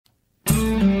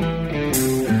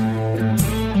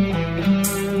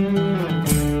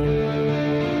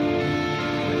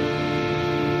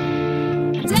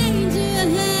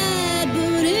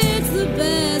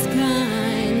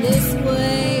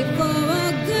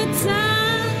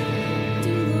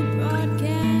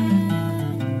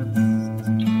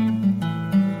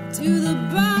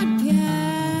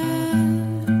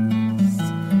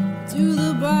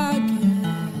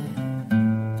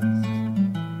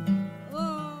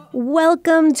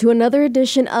Welcome to another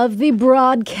edition of the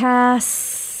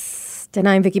broadcast. And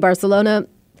I'm Vicky Barcelona.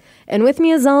 And with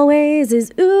me, as always, is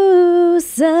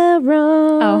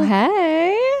Sarah. Oh,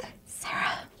 hey.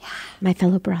 Sarah. Yeah. My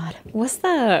fellow broad. What's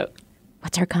up?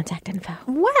 What's our contact info?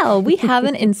 Well, we have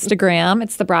an Instagram.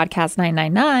 It's the Broadcast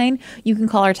 999. You can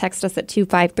call or text us at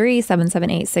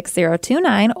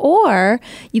 253-778-6029, or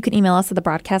you can email us at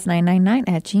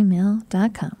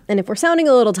thebroadcast999@gmail.com. And if we're sounding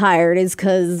a little tired, it's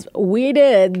because we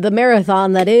did the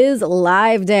marathon that is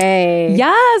Live Day.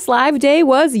 Yes, Live Day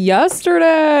was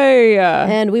yesterday.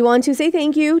 And we want to say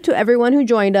thank you to everyone who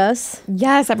joined us.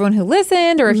 Yes, everyone who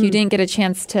listened, or if you didn't get a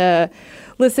chance to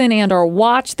listen and or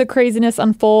watch the craziness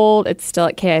unfold, it's still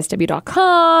at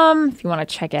kisw.com if you want to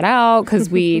check it out,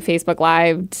 because we Facebook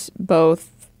Lived both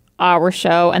our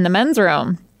show and the men's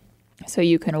room, so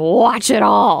you can watch it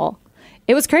all.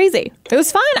 It was crazy. It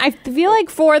was fun. I feel like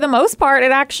for the most part,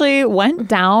 it actually went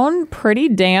down pretty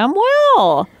damn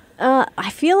well.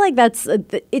 I feel like it's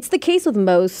the case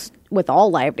with all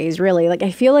Live Days, really. Like,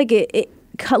 I feel like it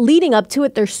leading up to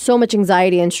it, there's so much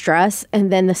anxiety and stress,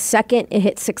 and then the second it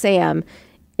hits 6 a.m.,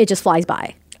 it just flies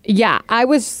by. Yeah, I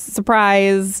was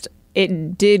surprised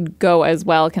it did go as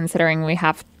well, considering we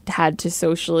had to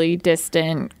socially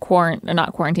distant,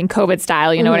 not quarantine, COVID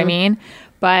style, you know what I mean?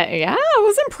 But yeah, I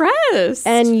was impressed.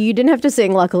 And you didn't have to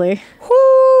sing, luckily.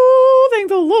 Whoo, thank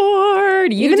the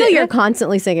Lord. Even though you're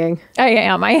constantly singing. I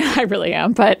am. I really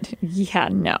am. But yeah,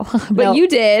 no. But you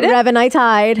did. Rev and I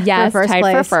tied yes, for first tied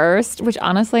place. for first, which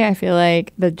honestly, I feel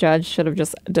like the judge should have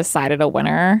just decided a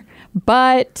winner,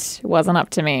 but it wasn't up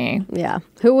to me. Yeah.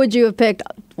 Who would you have picked?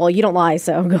 Well, you don't lie,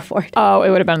 so go for it. Oh, it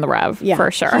would have been the Rev,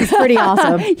 for sure. He's pretty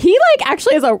awesome. He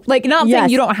actually is not saying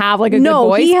you don't have a good voice.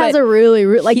 No, he has a really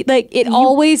it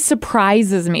always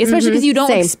surprises me, especially because you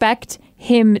don't expect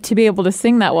him to be able to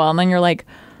sing that well, and then you're like,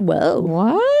 whoa,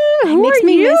 what? It makes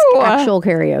me miss actual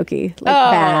karaoke.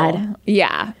 Bad.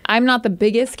 Yeah. I'm not the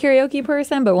biggest karaoke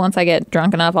person, but once I get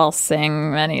drunk enough, I'll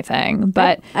sing anything.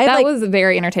 But that was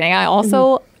very entertaining. I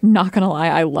also, not gonna lie,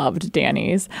 I loved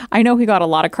Danny's. I know he got a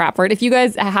lot of crap for it. If you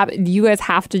guys have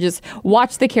to just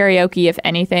watch the karaoke, if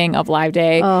anything, of Live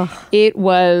Day. It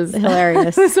was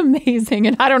hilarious. It was amazing.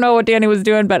 And I don't know what Danny was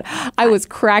doing, but I was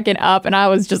cracking up and I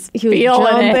was just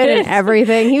feeling it. And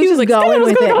everything. He was just going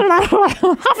with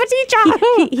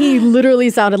it. He literally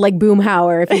sounded like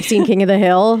Boomhauer if you've seen King of the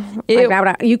Hill.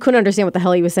 You couldn't understand what the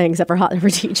hell he was saying except for Hot Number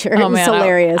Teacher. It was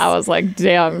hilarious. I was like,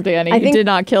 damn, Danny, you did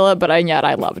not kill it, but yet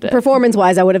I loved it.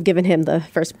 Performance-wise, I would have given him the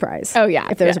first prize. Oh, yeah.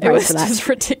 If there was a prize for that. It was just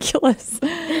ridiculous.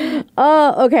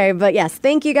 Okay. But yes,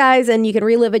 thank you guys. And you can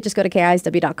relive it. Just go to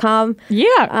kisw.com.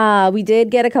 Yeah. We did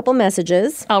get a couple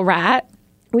messages. All right.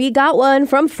 We got one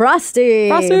from Frosty.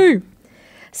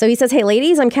 So he says, hey,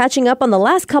 ladies, I'm catching up on the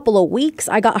last couple of weeks.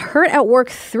 I got hurt at work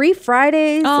 3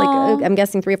 Fridays, I'm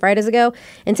guessing 3 Fridays ago.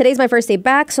 And today's my first day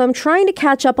back, so I'm trying to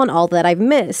catch up on all that I've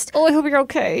missed. Oh, I hope you're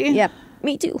okay. Yep,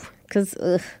 me too.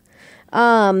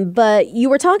 But you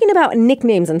were talking about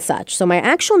nicknames and such. So my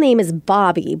actual name is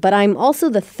Bobby, but I'm also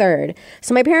the third.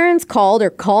 So my parents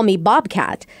call me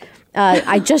Bobcat.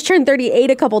 I just turned 38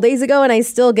 a couple days ago, and I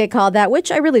still get called that, which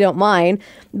I really don't mind.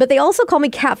 But they also call me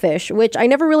Catfish, which I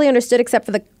never really understood except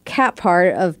for the cat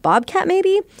part of Bobcat,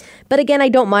 maybe. But again, I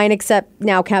don't mind, except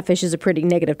now Catfish is a pretty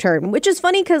negative term, which is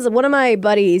funny because one of my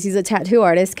buddies, he's a tattoo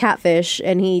artist, Catfish,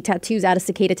 and he tattoos out a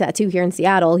cicada tattoo here in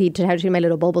Seattle. He tattooed my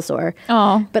little Bulbasaur.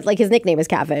 Oh. But his nickname is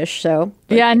Catfish, so.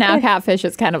 Yeah, now Catfish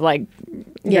is kind of like,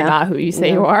 you're not who you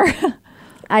say you are.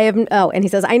 And he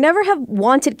says, I never have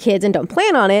wanted kids and don't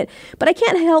plan on it, but I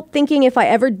can't help thinking if I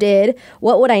ever did,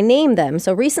 what would I name them?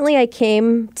 So recently I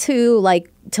came to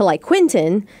like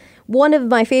Quentin. One of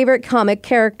my favorite comic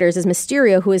characters is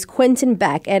Mysterio, who is Quentin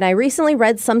Beck. And I recently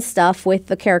read some stuff with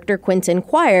the character Quentin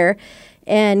Quire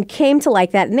and came to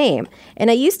like that name. And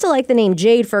I used to like the name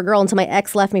Jade for a girl until my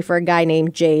ex left me for a guy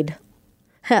named Jade.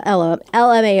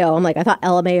 LMAO. I'm like, I thought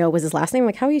LMAO was his last name. I'm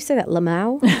like, how do you say that?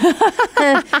 Lamau?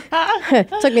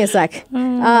 Took me a sec.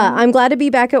 I'm glad to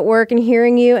be back at work and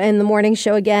hearing you in the morning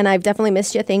show again. I've definitely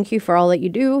missed you. Thank you for all that you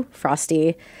do,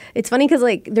 Frosty. It's funny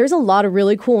because there's a lot of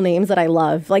really cool names that I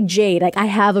love. Like Jade. I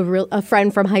have a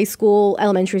friend from high school,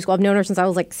 elementary school. I've known her since I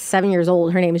was 7 years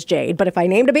old. Her name is Jade. But if I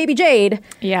named a baby Jade,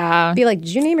 I'd be like,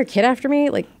 did you name your kid after me?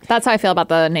 That's how I feel about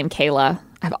the name Kayla.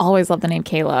 I've always loved the name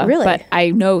Kayla. Really? But I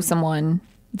know someone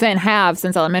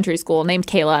since elementary school named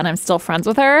Kayla, and I'm still friends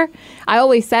with her. I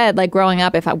always said, growing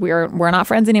up, if we're not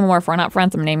friends anymore, if we're not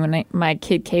friends, I'm naming my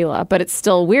kid Kayla. But it's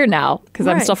still weird now because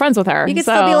I'm still friends with her. You could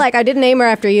still be like, I didn't name her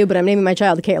after you, but I'm naming my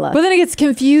child Kayla. But then it gets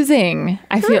confusing.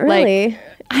 I feel really.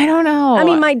 I don't know. I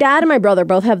mean, my dad and my brother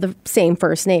both have the same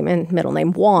first name and middle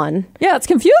name, Juan. Yeah, it's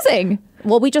confusing.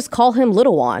 Well, we just call him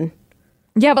Little Juan.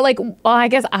 Yeah, but like, well, I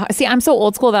guess, see, I'm so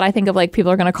old school that I think of like people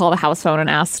are going to call the house phone and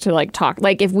ask to like talk.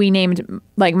 Like if we named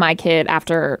like my kid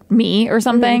after me or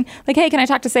something, like, hey, can I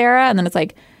talk to Sarah? And then it's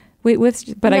like, wait,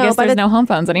 but I guess there's no home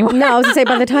phones anymore. No, I was going to say,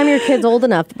 by the time your kid's old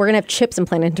enough, we're going to have chips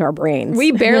implanted into our brains.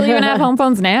 We barely even have home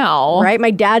phones now. Right?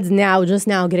 My dad's just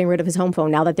now getting rid of his home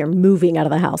phone now that they're moving out of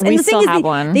the house. We and the still thing is, have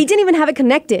one. They didn't even have it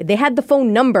connected. They had the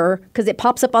phone number because it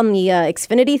pops up on the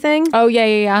Xfinity thing. Oh,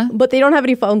 yeah. But they don't have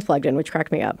any phones plugged in, which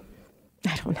cracked me up.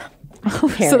 I don't know.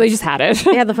 So they just had it.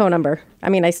 They had the phone number. I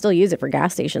mean, I still use it for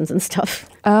gas stations and stuff.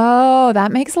 Oh,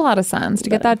 that makes a lot of sense to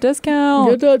get that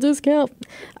discount.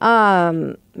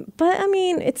 But I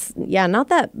mean, it's not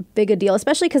that big a deal,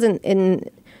 especially because in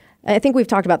I think we've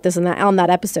talked about this on that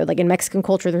episode. Like in Mexican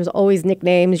culture, there's always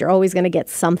nicknames. You're always going to get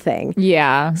something.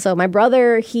 Yeah. So my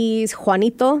brother, he's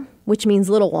Juanito, which means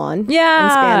little Juan in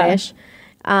Spanish.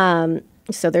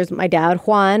 So there's my dad,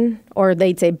 Juan, or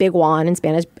they'd say Big Juan in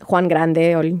Spanish, Juan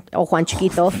Grande or Juan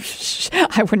Chiquito.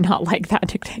 I would not like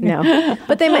that nickname. No.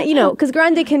 But they might, because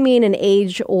grande can mean in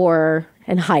age or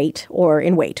in height or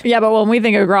in weight. Yeah, but when we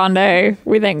think of grande,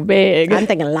 we think big. I'm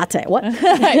thinking latte. What?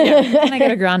 Can I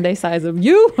get a grande size of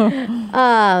you?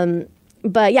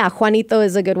 But yeah, Juanito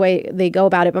is a good way they go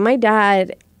about it. But my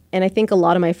dad, and I think a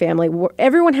lot of my family,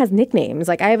 everyone has nicknames.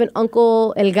 Like I have an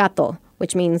uncle El Gato,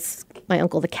 which means my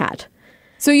uncle the cat.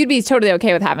 So you'd be totally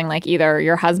okay with having like either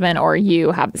your husband or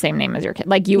you have the same name as your kid.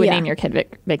 Like you would name your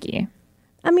kid Vicky.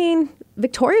 I mean,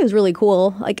 Victoria is really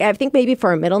cool. Like I think maybe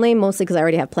for a middle name, mostly because I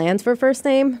already have plans for a first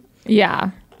name.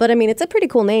 Yeah. But I mean, it's a pretty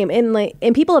cool name.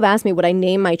 And people have asked me, would I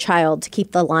name my child to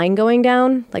keep the line going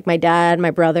down? Like my dad,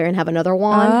 my brother, and have another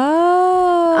Juan.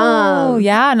 Oh,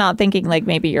 yeah. Not thinking like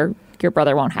maybe your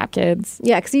brother won't have kids.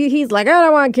 Yeah, because he's like, I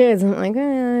don't want kids. I'm like,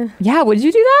 Yeah, would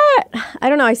you do that? I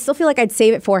don't know. I still feel like I'd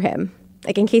save it for him.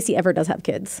 Like in case he ever does have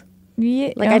kids.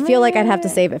 Yeah, I feel like I'd have to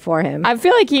save it for him. I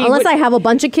feel like unless I have a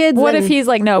bunch of kids. What if he's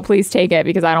like, no, please take it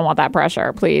because I don't want that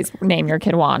pressure. Please name your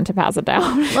kid Juan to pass it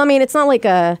down. Well, I mean, it's not like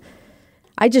I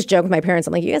just joke with my parents.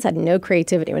 I'm like, you guys had no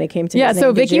creativity when it came to yeah. his name,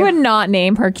 So Vicky would not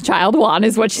name her child Juan,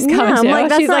 is what she's coming to. I'm like,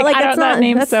 that's she's not like, I don't that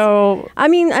name. So I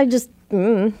mean,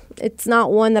 it's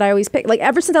not one that I always pick. Like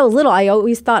ever since I was little, I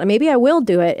always thought maybe I will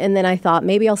do it, and then I thought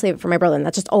maybe I'll save it for my brother, and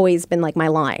that's just always been like my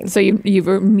line. So you've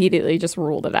immediately just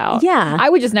ruled it out. Yeah, I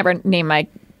would just never name my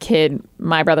kid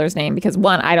my brother's name because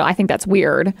one, I think that's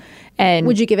weird. And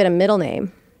would you give it a middle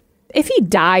name? If he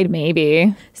died,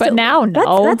 maybe. But so now,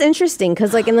 no. That's interesting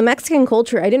because like in the Mexican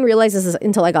culture, I didn't realize this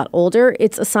until I got older.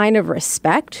 It's a sign of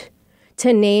respect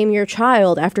to name your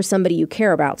child after somebody you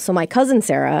care about. So my cousin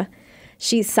Sarah,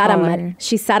 she's Sarah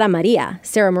Maria,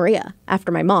 Sarah Maria, after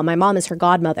my mom. My mom is her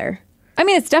godmother. I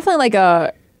mean, it's definitely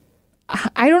like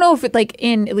I don't know if it like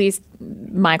in at least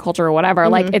my culture or whatever,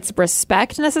 like it's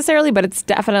respect necessarily, but it's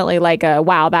definitely like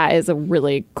wow, that is a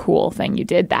really cool thing you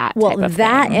did that. Well, type of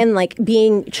that thing. And like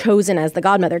being chosen as the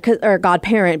godmother or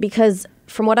godparent, because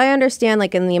from what I understand,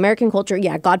 like in the American culture,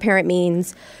 godparent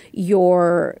means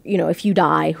if you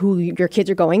die, who your kids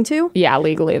are going to. Yeah,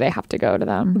 legally they have to go to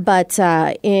them. But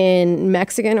in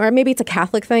Mexican, or maybe it's a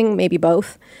Catholic thing, maybe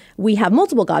both, we have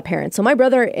multiple godparents. So my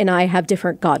brother and I have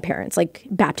different godparents, like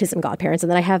baptism godparents, and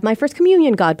then I have my first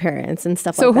communion godparents and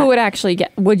stuff like that. So who would actually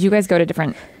would you guys go to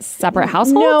different separate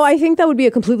households? No, I think that would be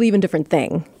a completely even different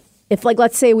thing. If, like,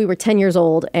 let's say we were 10 years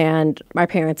old and my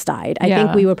parents died, I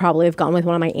think we would probably have gone with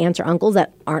one of my aunts or uncles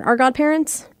that aren't our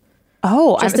godparents.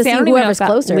 Oh, just to see whoever's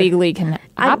closer. Legally can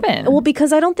happen. Well,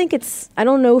 because I don't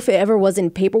know if it ever was in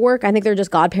paperwork. I think they're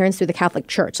just godparents through the Catholic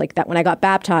Church. Like that when I got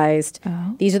baptized,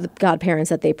 these are the godparents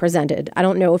that they presented. I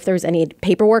don't know if there's any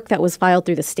paperwork that was filed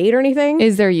through the state or anything.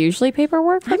 Is there usually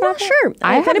paperwork for I'm not sure.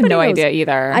 I have no idea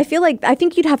either. I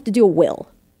think you'd have to do a will.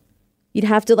 You'd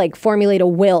have to like formulate a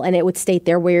will and it would state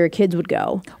there where your kids would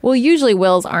go. Well, usually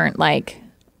wills aren't like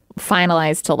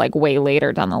finalized till like way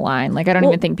later down the line. Like I don't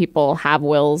even think people have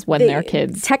wills when they're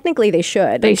kids. Technically they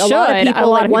should. They should. A lot of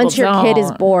people, once your don't. Kid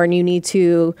is born, you need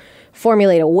to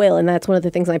formulate a will. And that's one of the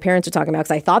things my parents are talking about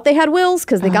because I thought they had wills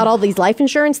because they got all these life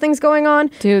insurance things going on.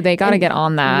 Dude, they got to get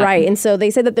on that. Right. And so they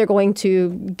said that they're going to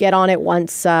get on it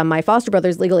once my foster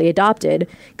brother's legally adopted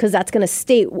because that's going to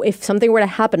state if something were to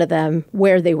happen to them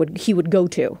where he would go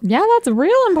to. Yeah, that's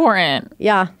real important.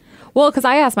 Yeah. Well, because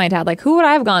I asked my dad, like, who would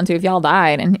I have gone to if y'all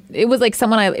died? And it was like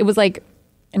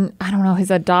and I don't know,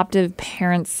 his adoptive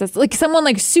parents, like someone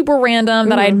like super random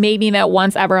that I'd maybe met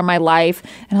once ever in my life.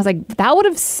 And I was like, that would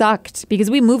have sucked because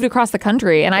we moved across the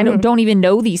country and I don't even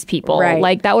know these people. Right.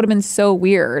 Like that would have been so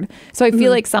weird. So I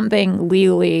feel like something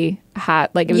legally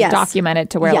it was documented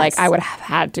to where like I would have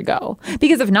had to go.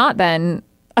 Because if not, then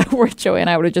where Joey and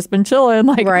I would have just been chilling.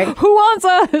 Like, Right. who wants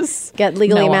us? Get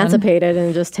legally No one. emancipated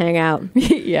and just hang out.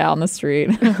 Yeah, on the street.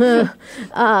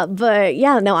 But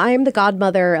yeah, no, I am the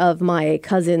godmother of my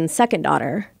cousin's second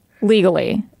daughter.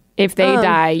 Legally. If they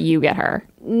die, you get her.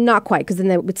 Not quite, because then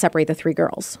they would separate the three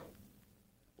girls.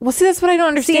 Well, see, that's what I don't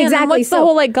understand. exactly. What's the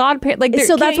whole like godparent? Like,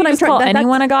 So that's what I'm trying. trying.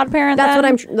 Anyone a godparent?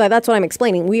 That's what I'm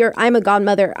explaining. I'm a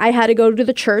godmother. I had to go to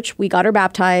the church. We got her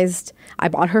baptized. I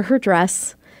bought her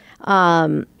dress.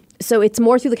 So it's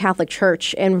more through the Catholic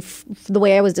Church, and the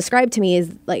way I was described to me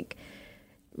is like,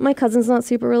 my cousin's not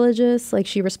super religious. Like,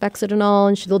 she respects it and all,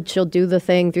 and she'll do the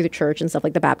thing through the church and stuff,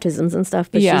 like the baptisms and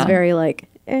stuff. But she's very like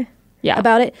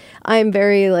about it. I'm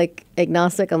very like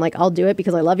agnostic. I'm like, I'll do it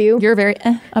because I love you. You're very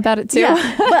about it too.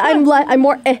 Yeah, but I'm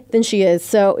more than she is.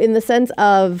 So in the sense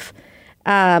of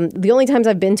the only times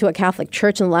I've been to a Catholic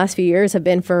church in the last few years have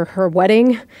been for her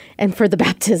wedding and for the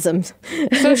baptisms.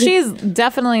 So she's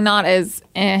definitely not as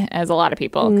as a lot of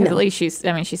people, because at least she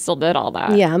still did all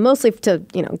that. Yeah, mostly to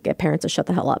get parents to shut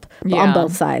the hell up on Yeah.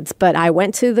 both sides. But I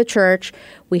went to the church.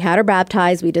 We had her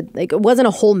baptized. We did it wasn't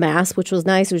a whole mass, which was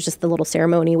nice. It was just the little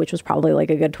ceremony, which was probably like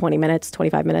a good 20 minutes,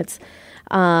 25 minutes.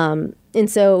 And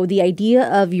so the idea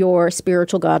of your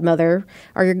spiritual godmother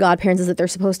or your godparents is that they're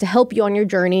supposed to help you on your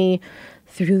journey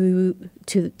through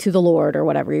to the Lord, or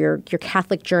whatever, your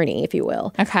Catholic journey, if you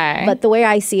will. Okay. But the way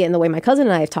I see it and the way my cousin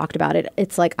and I have talked about it,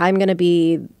 it's like I'm going to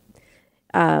be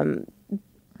kind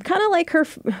of like her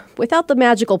without the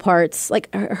magical parts,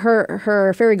 like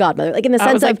her fairy godmother, like in the I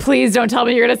sense was of like, please don't tell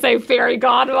me you're going to say fairy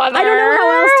godmother. I don't know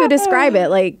how else to describe it.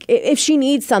 Like if she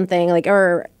needs something, like,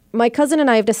 or my cousin and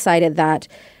I have decided that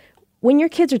when your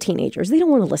kids are teenagers, they don't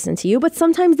want to listen to you, but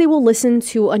sometimes they will listen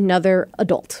to another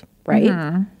adult, right?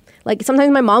 Mm-hmm. Like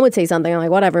sometimes my mom would say something, I'm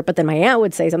like, whatever, but then my aunt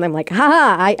would say something, I'm like,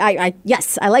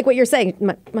 yes, I like what you're saying.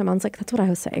 My mom's like, that's what I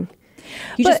was saying.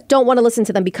 You just don't want to listen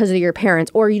to them because of your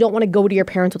parents, or you don't want to go to your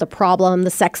parents with a problem,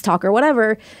 the sex talk or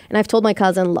whatever. And I've told my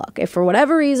cousin, look, if for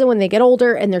whatever reason when they get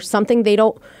older and there's something they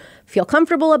don't feel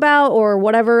comfortable about or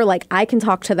whatever, like I can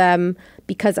talk to them,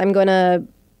 because I'm going to,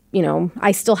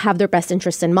 I still have their best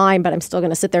interest in mind, but I'm still going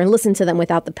to sit there and listen to them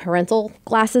without the parental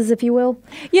glasses, if you will.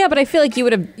 Yeah, but I feel like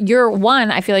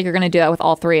I feel like you're going to do that with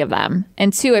all three of them.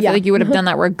 And two, I feel like you would have done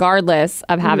that regardless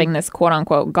of having this quote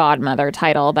unquote godmother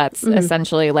title that's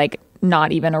essentially like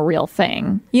not even a real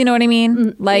thing. You know what I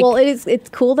mean? Like, well, it's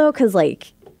cool though, because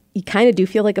like you kind of do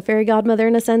feel like a fairy godmother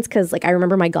in a sense, because like I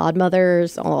remember my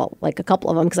godmothers, like a couple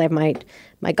of them, because I have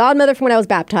my godmother from when I was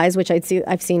baptized, which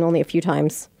I've seen only a few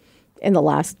times in the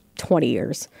last 20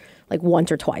 years, like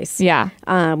once or twice. Yeah.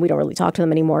 We don't really talk to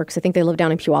them anymore because I think they live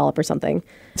down in Puyallup or something.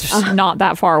 Not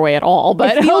that far away at all,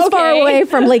 but it feels far away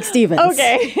from Lake Stevens.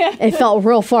 Okay. It felt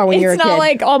real far when you were a kid. It's not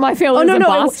like all my family was in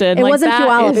Boston. It like wasn't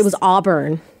Puyallup. is... It was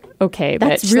Auburn. Okay,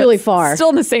 that's bitch. really That's far. Still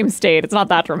in the same state. It's not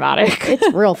that dramatic.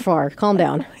 It's real far. Calm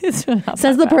down.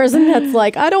 Says the person that's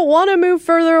like, I don't want to move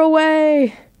further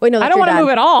away. Wait, no, that's I don't want to move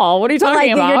at all. What are you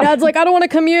talking about? Your dad's like, I don't want to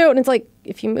commute. And it's like,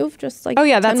 if you move just like, oh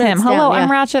yeah, that's him. Hello, down,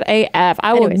 I'm Ratchet AF.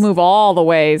 I will move all the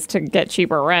ways to get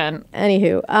cheaper rent.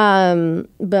 Anywho,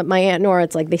 but my Aunt Nora,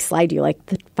 it's like they slide you like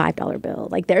the $5 bill.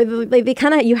 Like they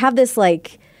kind of, you have this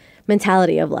like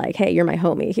mentality of like, hey, you're my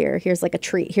homie. Here's like a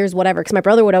treat. Here's whatever. Because my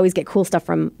brother would always get cool stuff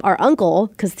from our uncle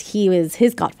because he was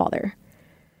his godfather.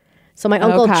 So my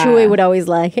uncle Chewy would always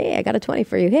like, hey, I got a 20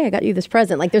 for you. Hey, I got you this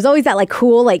present. Like there's always that like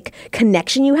cool like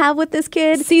connection you have with this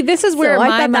kid. See, this is where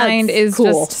my mind is cool.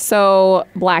 Just so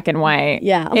black and white.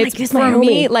 Yeah. It's like, for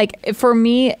me, like for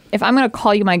me, if I'm going to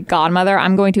call you my godmother,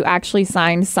 I'm going to actually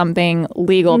sign something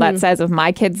legal that says if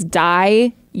my kids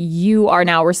die, you are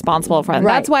now responsible for them.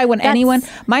 Right. That's why when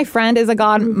my friend is a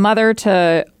godmother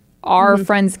to our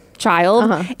friend's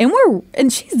child,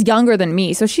 and she's younger than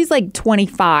me. So she's like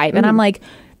 25 and I'm like,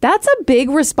 that's a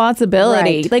big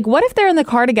responsibility. Right. Like, what if they're in the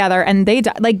car together and they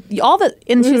die? Like,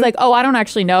 and she's like, oh, I don't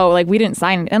actually know. Like, we didn't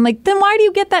sign it. And like, then why do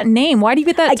you get that name? Why do you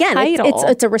get that title?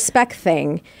 It's a respect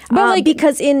thing. But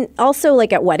because also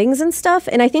like at weddings and stuff,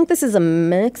 and I think this is a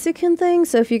Mexican thing.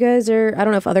 So if you guys are, I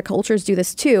don't know if other cultures do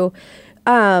this too.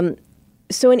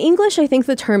 So in English, I think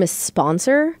the term is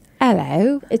sponsor.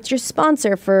 Hello. It's your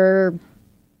sponsor for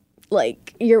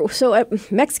like so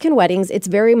at Mexican weddings, it's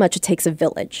very much, it takes a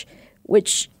village.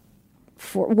 Which,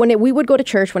 we would go to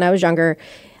church when I was younger,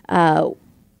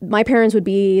 my parents would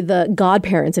be the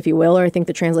godparents, if you will, or I think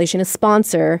the translation is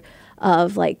sponsor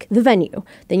of like the venue.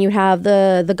 Then you have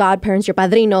the godparents, your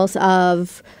padrinos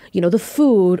of the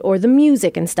food or the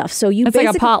music and stuff. So it's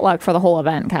like a potluck for the whole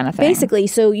event kind of thing. Basically,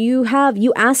 so you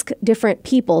ask different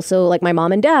people. So like my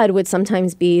mom and dad would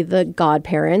sometimes be the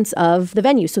godparents of the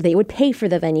venue. So they would pay for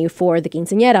the venue for the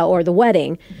quinceañera or the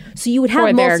wedding. So you would have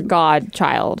for their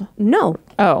godchild. No.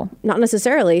 Oh. Not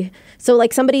necessarily. So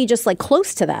like somebody just like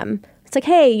close to them. It's like,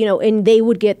 hey, and they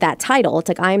would get that title. It's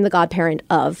like, I'm the godparent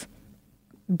of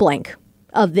blank,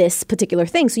 of this particular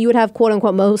thing. So you would have quote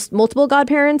unquote multiple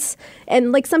godparents.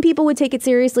 And like some people would take it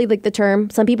seriously, like the term.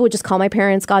 Some people would just call my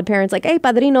parents godparents, like, hey,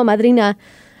 padrino, madrina,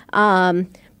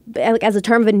 like as a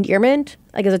term of endearment,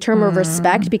 like as a term of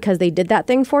respect because they did that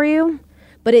thing for you.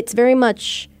 But it's very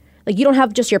much like you don't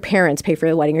have just your parents pay for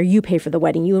the wedding or you pay for the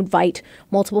wedding. You invite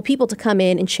multiple people to come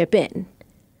in and chip in.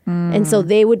 And so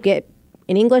they would get,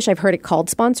 in English, I've heard it called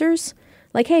sponsors.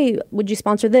 Like, hey, would you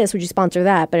sponsor this? Would you sponsor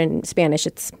that? But in Spanish,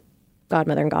 it's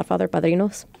godmother and godfather,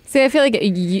 padrinos. See, I feel like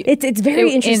it's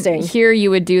very interesting. Here, you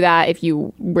would do that if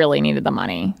you really needed the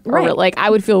money. Right. Or, like, I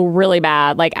would feel really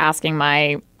bad, like, asking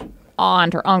my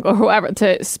aunt or uncle or whoever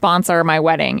to sponsor my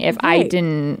wedding if I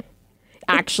didn't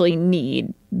actually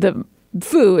need the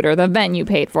food or the venue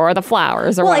paid for or the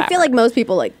flowers or whatever. I feel like most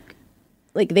people, like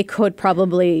they could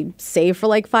probably save for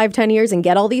like 5-10 years and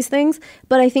get all these things.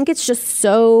 But I think it's just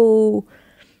so...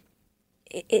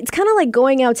 It's kind of like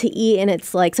going out to eat and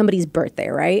it's like somebody's birthday,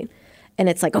 right? And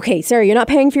it's like, okay, Sarah, you're not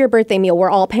paying for your birthday meal. We're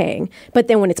all paying. But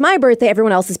then when it's my birthday,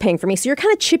 everyone else is paying for me. So you're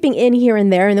kind of chipping in here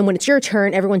and there. And then when it's your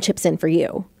turn, everyone chips in for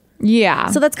you. Yeah.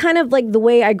 So that's kind of like the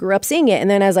way I grew up seeing it. And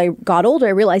then as I got older,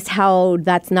 I realized how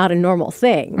that's not a normal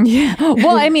thing. Yeah.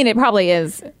 Well, I mean, it probably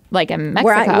is like in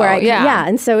Mexico. Yeah.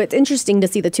 And so it's interesting to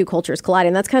see the two cultures collide.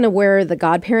 And that's kind of where the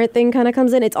godparent thing kind of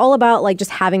comes in. It's all about like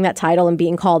just having that title and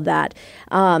being called that.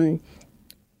 I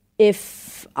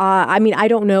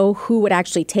don't know who would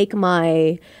actually take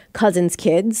my cousin's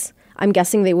kids. I'm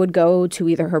guessing they would go to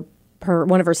either her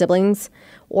one of her siblings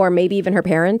or maybe even her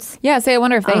parents. Yeah, I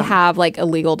wonder if they have like a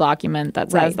legal document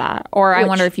that says that. Or I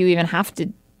wonder if you even have to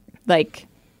like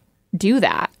do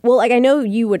that. Well, like I know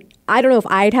you would, I don't know if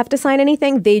I'd have to sign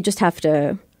anything. They just have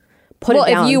to put it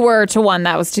down. Well, if you were to one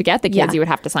that was to get the kids, you would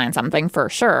have to sign something for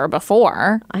sure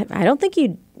before. I don't think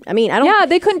you'd, I don't. Yeah,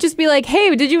 they couldn't just be like,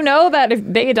 hey, did you know that if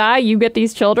they die, you get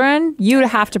these children? You'd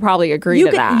have to probably agree to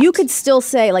that. You could still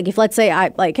say, like, if let's say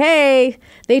I like, hey,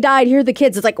 they died, here are the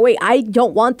kids. It's like, wait, I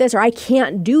don't want this or I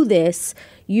can't do this.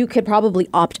 You could probably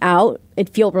opt out.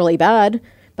 It'd feel really bad.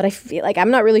 But I feel like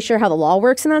I'm not really sure how the law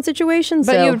works in that situation.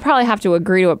 But you would probably have to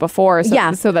agree to it before.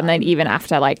 So then they'd even have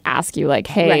to like ask you like,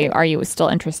 hey, are you still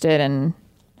interested in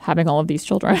having all of these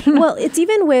children? Well, it's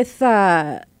even with...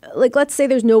 like, let's say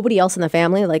there's nobody else in the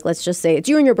family. Like, let's just say it's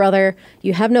you and your brother.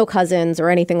 You have no cousins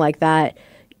or anything like that.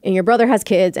 And your brother has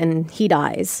kids and he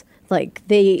dies. Like,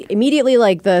 they immediately,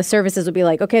 like, the services would be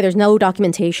like, okay, there's no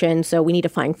documentation, so we need to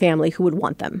find family who would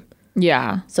want them.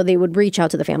 Yeah. So they would reach out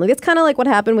to the family. That's kind of like what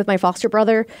happened with my foster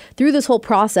brother. Through this whole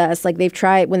process, like, they've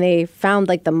tried, when they found,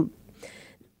 like,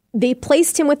 they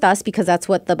placed him with us because that's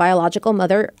what the biological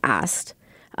mother asked.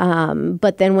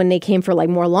 But then when they came for like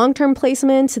more long-term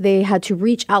placement, they had to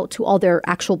reach out to all their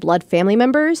actual blood family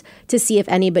members to see if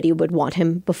anybody would want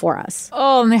him before us.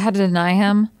 Oh, and they had to deny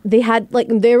him? They had like,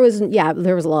 there was a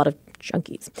lot of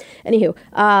junkies. Anywho.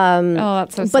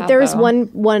 That's so sad, but there was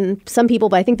some people,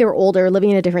 but I think they were older, living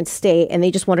in a different state, and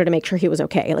they just wanted to make sure he was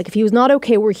okay. Like if he was not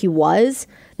okay where he was,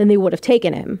 then they would have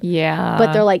taken him. Yeah.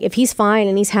 But they're like, if he's fine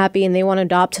and he's happy and they want to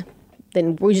adopt,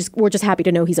 then we're just happy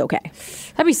to know he's okay.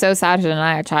 That'd be so sad to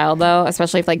deny a child, though,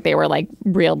 especially if like they were like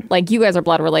real, like you guys are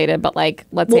blood related, but like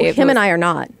let's say him and I are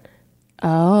not.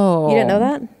 Oh, you didn't know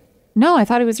that? No, I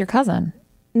thought he was your cousin.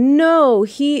 No,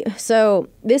 so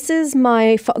this is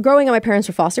growing up. My parents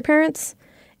were foster parents,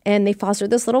 and they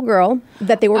fostered this little girl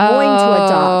that they were going to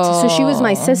adopt. So she was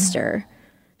my sister.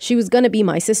 She was going to be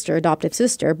my sister, adoptive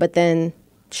sister, but then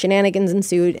shenanigans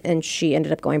ensued, and she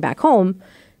ended up going back home.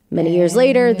 Many years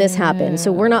later, this happened.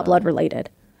 So we're not blood related.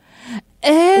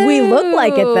 Ew. We look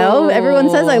like it, though. Everyone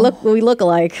says we look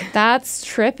alike. That's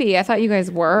trippy. I thought you guys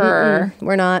were.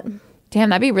 We're not. Damn,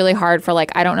 that'd be really hard for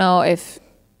like, I don't know if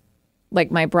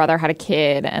like my brother had a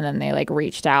kid and then they like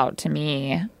reached out to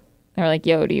me. They were like,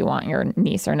 yo, do you want your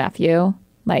niece or nephew?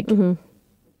 Like,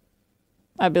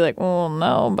 I'd be like, oh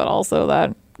no, but also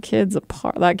that kid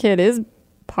is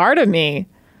part of me.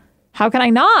 How can I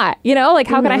not? You know, like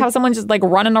how can I have someone just like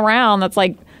running around that's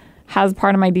like has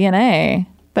part of my DNA?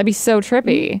 That'd be so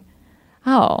trippy.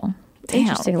 Oh, damn.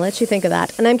 Interesting. Let you think of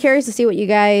that. And I'm curious to see what you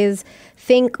guys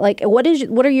think like what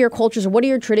are your cultures or what are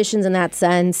your traditions in that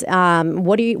sense?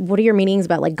 What are your meanings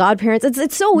about like godparents?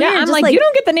 It's so weird. Yeah, I'm just like, you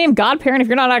don't get the name godparent if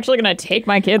you're not actually going to take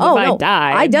my kids if I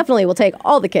die. I definitely will take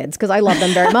all the kids because I love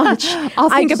them very much.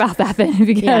 I'll think about that then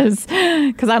because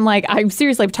I'm like, I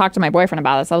seriously talked to my boyfriend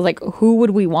about this. I was like, who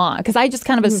would we want? Because I just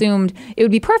kind of assumed it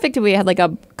would be perfect if we had like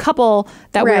a couple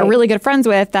that we were really good friends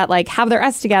with that like have their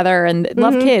S together and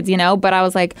love kids, you know? But I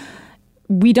was like,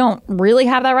 we don't really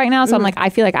have that right now. So I'm like, I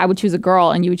feel like I would choose a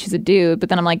girl and you would choose a dude. But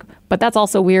then I'm like, but that's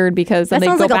also weird because then they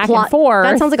go back and forth.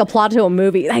 That sounds like a plot to a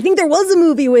movie. I think there was a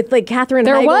movie with like Katherine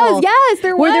Heigl. There was.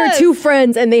 Where there were two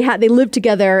friends and they lived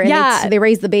together and they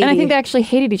raised the baby. And I think they actually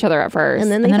hated each other at first.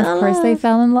 And then of course they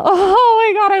fell in love.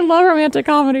 Oh my God, I love romantic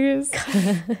comedies.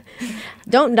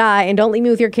 Don't die and don't leave me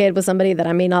with your kid with somebody that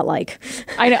I may not like.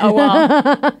 I know. Well,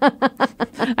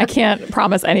 I can't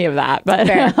promise any of that, but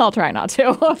I'll try not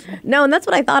to. No, and that's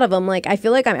what I thought of them. Like, I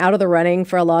feel like I'm out of the running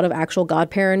for a lot of actual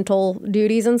godparental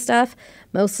duties and stuff,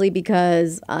 mostly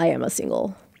because I am a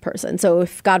single person. So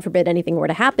if, God forbid, anything were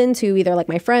to happen to either like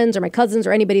my friends or my cousins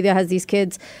or anybody that has these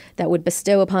kids that would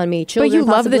bestow upon me children. But you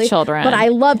possibly. love the children. But I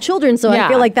love children, so I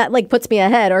feel like that like puts me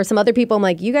ahead. Or some other people, I'm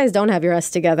like, you guys don't have your S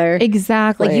together.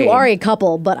 Exactly. Like you are a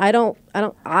couple, but I don't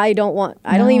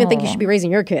even think you should be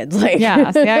raising your kids. Like yeah,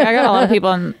 see, I got a lot of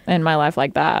people in my life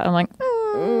like that. I'm like,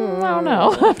 I don't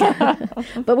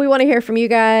know. But we want to hear from you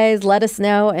guys. Let us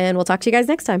know, and we'll talk to you guys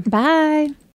next time. Bye.